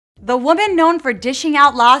The woman known for dishing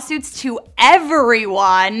out lawsuits to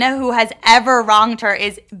everyone who has ever wronged her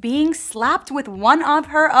is being slapped with one of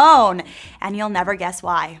her own, and you'll never guess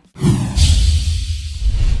why.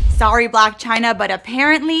 Sorry, Blac Chyna, but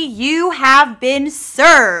apparently you have been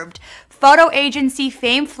served. Photo agency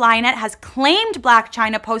Fame Flynet has claimed Blac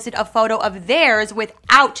Chyna posted a photo of theirs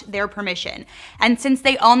without their permission. And since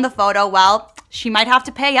they own the photo, well, she might have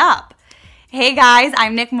to pay up. Hey guys,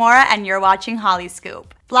 I'm Nick Mora and you're watching Holly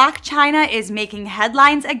Scoop. Blac Chyna is making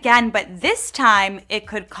headlines again, but this time it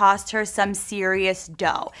could cost her some serious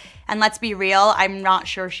dough. And let's be real, I'm not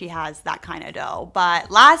sure she has that kind of dough. But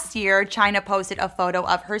last year, Chyna posted a photo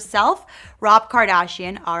of herself, Rob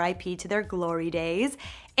Kardashian, RIP to their glory days,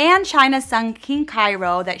 and Chyna's son King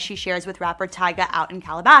Cairo that she shares with rapper Tyga out in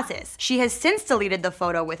Calabasas. She has since deleted the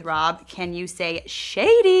photo with Rob. Can you say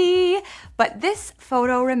shady? But this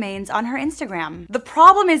photo remains on her Instagram. The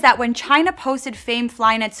problem is that when Chyna posted Fame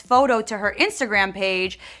Flynet's photo to her Instagram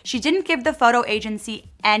page, she didn't give the photo agency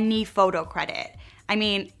any photo credit. I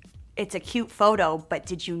mean, it's a cute photo, but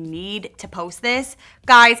did you need to post this?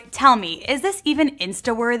 Guys, tell me, is this even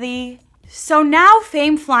Insta-worthy? So now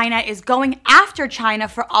Fame Flynet is going after Chyna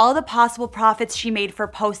for all the possible profits she made for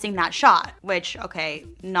posting that shot, which, okay,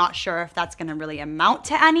 not sure if that's gonna really amount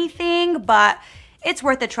to anything, but it's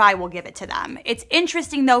worth a try, we'll give it to them. It's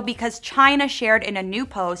interesting though because Chyna shared in a new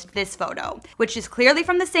post this photo, which is clearly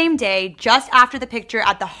from the same day, just after the picture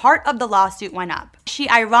at the heart of the lawsuit went up. She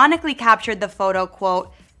ironically captured the photo,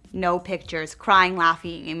 quote, "No pictures, crying,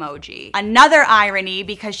 laughing emoji." Another irony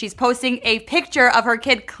because she's posting a picture of her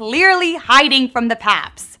kid clearly hiding from the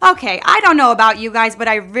paps. Okay, I don't know about you guys, but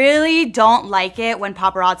I really don't like it when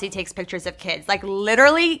paparazzi takes pictures of kids. Like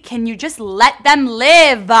literally, can you just let them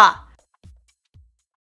live?